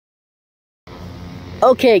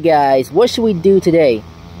Okay guys, what should we do today?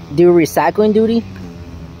 Do recycling duty?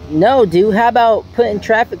 No dude, how about putting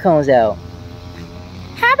traffic cones out?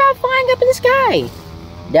 How about flying up in the sky?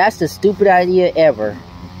 That's the stupid idea ever.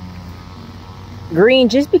 Green,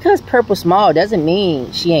 just because purple's small doesn't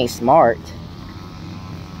mean she ain't smart.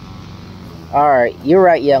 Alright, you're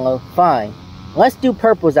right, yellow. Fine. Let's do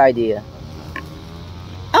purple's idea.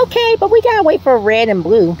 Okay, but we gotta wait for red and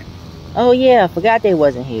blue. Oh yeah, I forgot they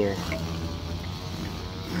wasn't here.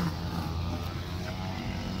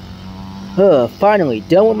 Finally,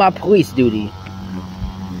 done with my police duty.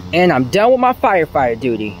 And I'm done with my firefighter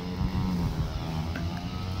duty.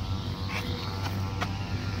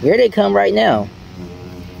 Here they come right now.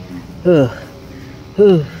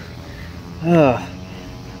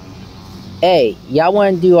 Hey, y'all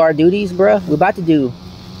want to do our duties, bruh? We're about to do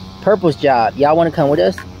purple's job. Y'all want to come with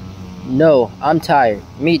us? No, I'm tired.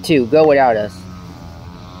 Me too. Go without us.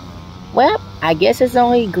 Well, I guess it's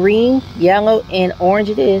only green, yellow, and orange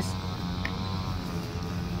it is.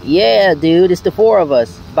 Yeah, dude, it's the 4 of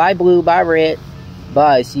us. Bye, blue. Bye, red.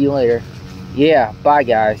 Bye. See you later. Yeah, bye,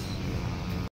 guys.